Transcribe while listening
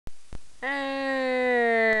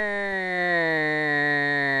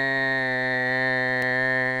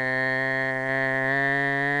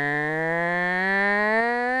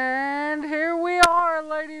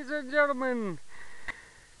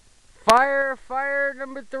fire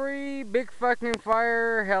number 3, big fucking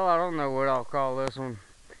fire. Hell, I don't know what I'll call this one.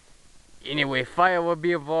 Anyway, fire will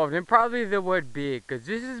be involved, and probably the word big, because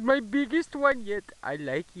this is my biggest one yet. I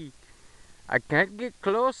like it. I can't get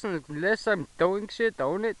close unless I'm throwing shit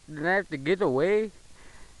on it, then I have to get away.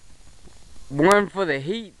 1, for the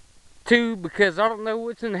heat. 2, because I don't know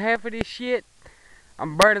what's in half of this shit.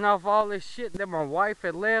 I'm burning off all this shit that my wife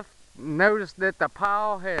had left. Notice that the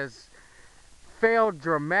pile has failed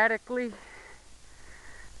dramatically.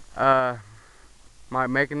 Might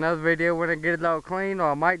make another video when I get it all clean,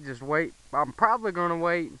 or I might just wait. I'm probably gonna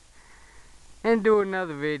wait and do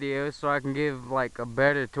another video so I can give like a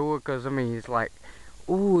better tour, because I mean it's like,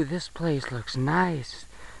 ooh, this place looks nice.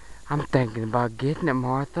 I'm thinking about getting it,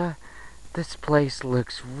 Martha. This place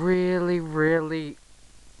looks really, really...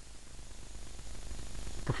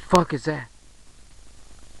 The fuck is that?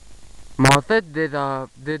 Martha, did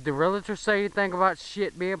the realtor say anything about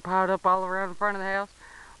shit being piled up all around in front of the house?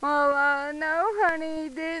 Well, no, honey, he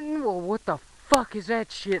didn't. Well, what the fuck is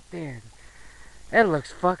that shit then? That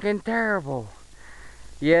looks fucking terrible.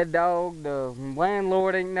 Yeah, dog, the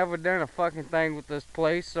landlord ain't never done a fucking thing with this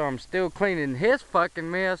place, so I'm still cleaning his fucking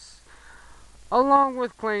mess, along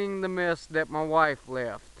with cleaning the mess that my wife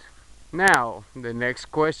left. Now, the next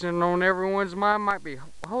question on everyone's mind might be,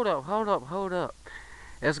 hold up.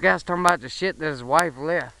 This guy's talking about the shit that his wife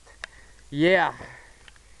left. Yeah,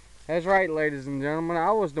 that's right, ladies and gentlemen.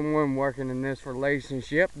 I was the one working in this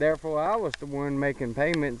relationship. Therefore, I was the one making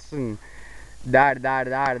payments and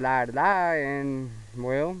and,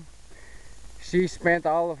 well, she spent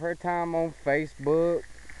all of her time on Facebook,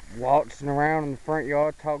 waltzing around in the front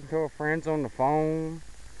yard, talking to her friends on the phone.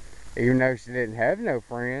 Even though she didn't have no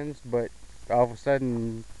friends, but all of a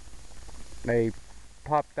sudden, they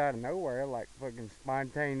popped out of nowhere like fucking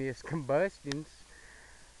spontaneous combustions.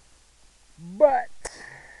 But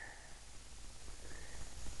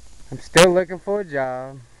I'm still looking for a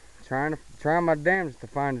job, trying my damnedest to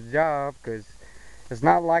find a job, because it's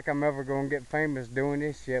not like I'm ever gonna get famous doing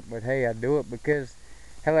this shit. But hey, I do it because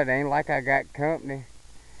hell, it ain't like I got company.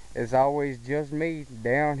 It's always just me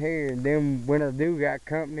down here, and then when I do got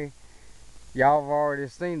company, y'all have already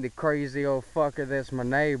seen the crazy old fucker that's my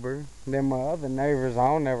neighbor. Then my other neighbors, I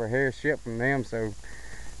don't ever hear shit from them. So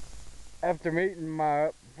after meeting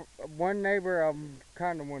my one neighbor, I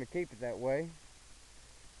kind of want to keep it that way.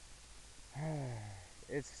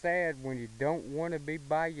 It's sad when you don't want to be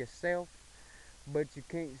by yourself, but you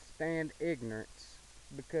can't stand ignorance.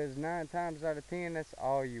 Because 9 times out of 10, that's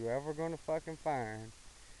all you ever gonna fucking find.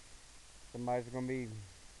 Somebody's gonna be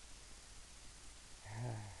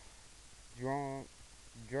drunk,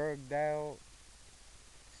 drugged out,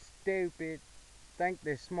 stupid, think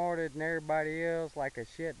they're smarter than everybody else, like a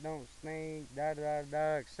shit don't stink,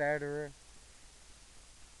 etc.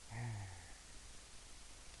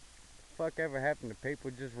 Fuck ever happened to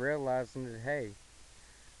people just realizing that, hey,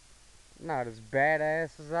 I'm not as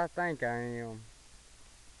badass as I think I am.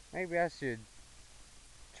 Maybe I should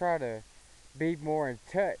try to be more in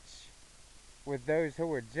touch with those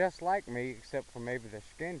who are just like me, except for maybe their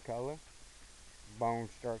skin color, bone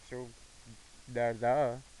structure,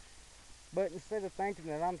 But instead of thinking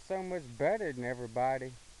that I'm so much better than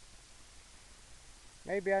everybody,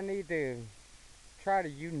 maybe I need to try to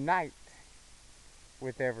unite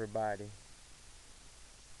with everybody.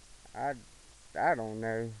 I don't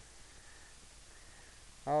know.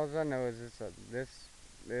 All I know is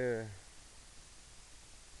I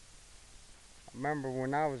remember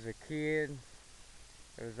when I was a kid,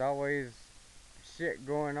 there was always shit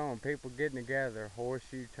going on. People getting together,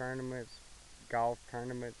 horseshoe tournaments, golf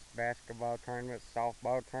tournaments, basketball tournaments,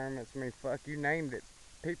 softball tournaments. I mean, fuck, you named it.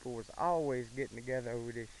 People was always getting together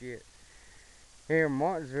over this shit. Here in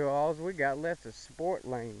Martinsville, all we got left is sport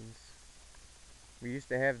lanes. We used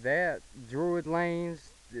to have that, Druid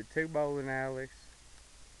lanes, the 2 bowling alleys.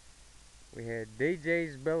 We had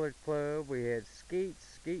DJ's Billiard Club. We had Skeets.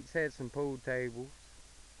 Skeets had some pool tables.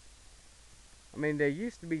 I mean, there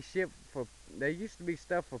used to be stuff for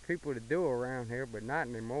people to do around here, but not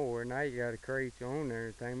anymore. Now you gotta create your own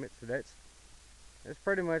entertainment. So that's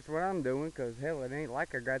pretty much what I'm doing. Cause hell, it ain't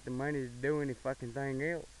like I got the money to do any fucking thing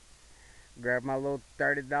else. Grab my little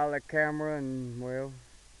 $30 camera and, well,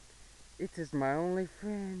 it is my only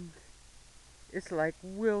friend. It's like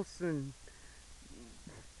Wilson.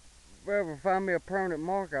 If I ever find me a permanent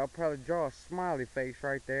marker, I'll probably draw a smiley face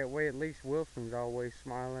right there. That way at least Wilson's always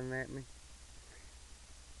smiling at me.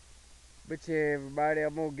 But yeah, everybody,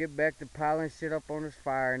 I'm gonna get back to piling shit up on this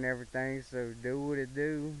fire and everything. So do what it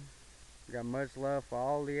do. Got much love for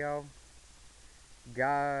all of y'all.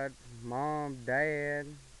 God, Mom, Dad,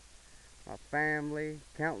 my family,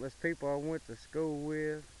 countless people I went to school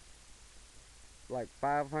with. Like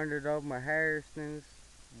 500 of them are Harrisons,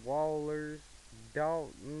 Wallers,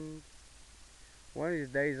 Daltons. One of these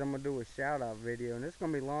days I'm going to do a shout out video, and it's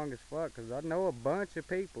going to be long as fuck because I know a bunch of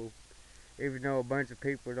people, even though a bunch of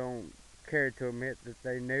people don't care to admit that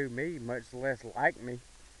they knew me, much less like me.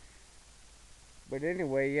 But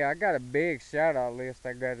anyway, yeah, I got a big shout out list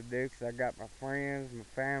I got to do because I got my friends, my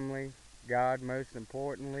family, God most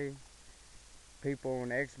importantly, people on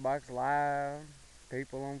Xbox Live,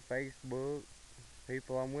 people on Facebook,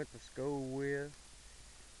 people I went to school with,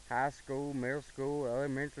 high school, middle school,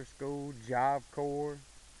 elementary school, Job Corps.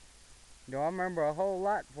 You know, I remember a whole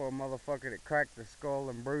lot for a motherfucker that cracked his skull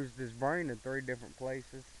and bruised his brain in 3 different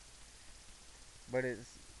places. But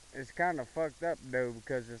it's kind of fucked up though,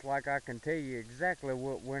 because it's like I can tell you exactly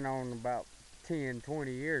what went on about 10,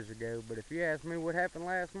 20 years ago. But if you ask me what happened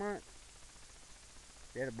last month,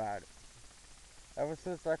 forget about it. Ever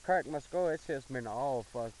since I cracked my skull, it's just been all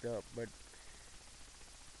fucked up. But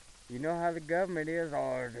you know how the government is?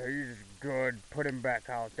 Oh, he's good. Put him back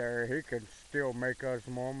out there. He can still make us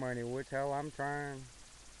more money. Which hell I'm trying.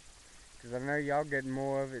 Because I know y'all getting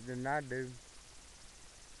more of it than I do.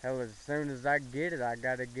 Hell, as soon as I get it, I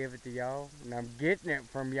gotta give it to y'all. And I'm getting it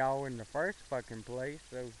from y'all in the first fucking place.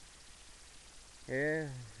 So, yeah.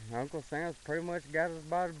 Uncle Sam's pretty much got us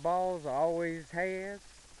by the balls. Always has.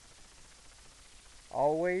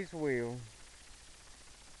 Always will.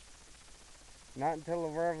 Not until a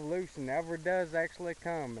revolution ever does actually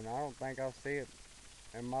come. And I don't think I'll see it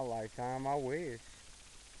in my lifetime. I wish.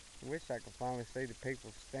 Wish I could finally see the people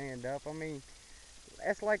stand up. I mean,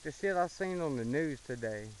 that's like the shit I seen on the news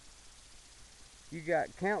today. You got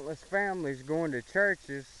countless families going to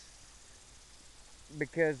churches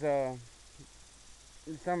because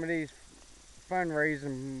some of these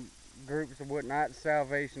fundraising groups and whatnot,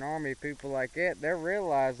 Salvation Army, people like that, they're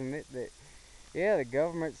realizing that yeah, the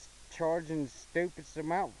government's charging stupidest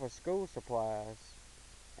amount for school supplies.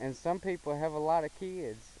 And some people have a lot of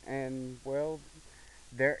kids, and well,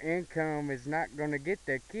 their income is not going to get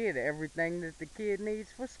their kid everything that the kid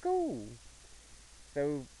needs for school.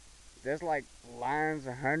 So there's like lines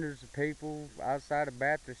of hundreds of people outside of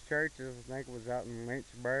Baptist churches. I think it was out in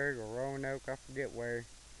Lynchburg or Roanoke, I forget where.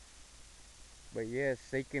 But yeah,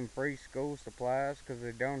 seeking free school supplies because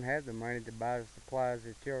they don't have the money to buy the supplies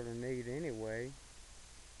that children need anyway.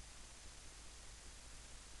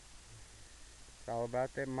 It's all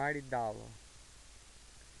about that mighty dollar.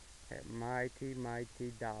 That mighty,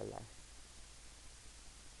 mighty dollar.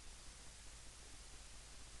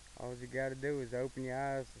 All you gotta do is open your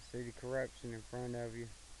eyes to see the corruption in front of you.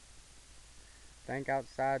 Think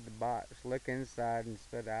outside the box. Look inside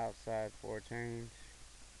instead of outside for a change.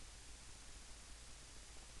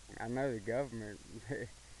 I know the government,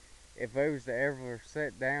 if they was to ever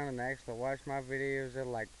sit down and actually watch my videos, they're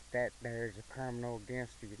like, that there's a criminal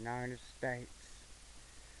against the United States.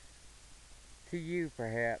 To you,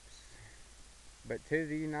 perhaps. But to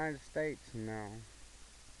the United States, no.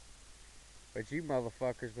 But you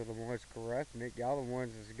motherfuckers are the ones corrupting it. Y'all the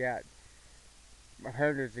ones that's got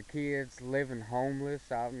hundreds of kids living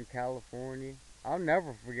homeless out in California. I'll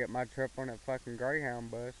never forget my trip on that fucking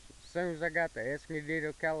Greyhound bus. As soon as I got to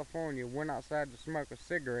Escondido, California, went outside to smoke a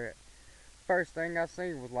cigarette. First thing I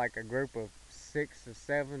seen was like a group of 6 or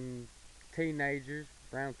 7 teenagers,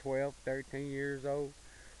 around 12, 13 years old,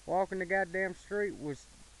 walking the goddamn street with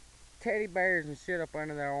teddy bears and shit up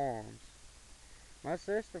under their arms. My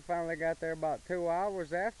sister finally got there about 2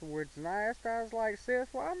 hours afterwards, and I asked her, I was like, sis,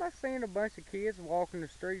 why am I seeing a bunch of kids walking the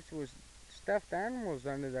streets with stuffed animals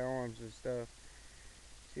under their arms and stuff?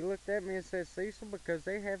 She looked at me and said, Cecil, because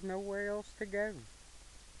they have nowhere else to go.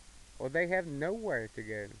 Or they have nowhere to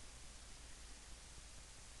go.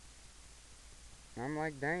 I'm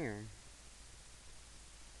like, damn.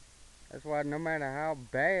 That's why no matter how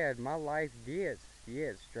bad my life gets,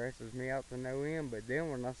 yeah, it stresses me out to no end. But then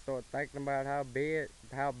when I start thinking about how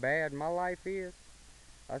bad my life is,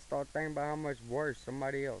 I start thinking about how much worse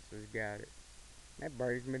somebody else has got it. That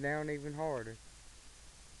brings me down even harder.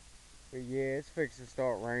 But yeah, it's fixing to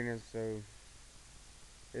start raining, so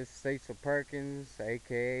this is Cecil Perkins,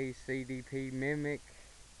 aka CDP Mimic,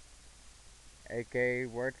 aka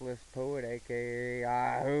Worthless Poet,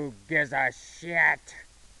 aka who gives a shit.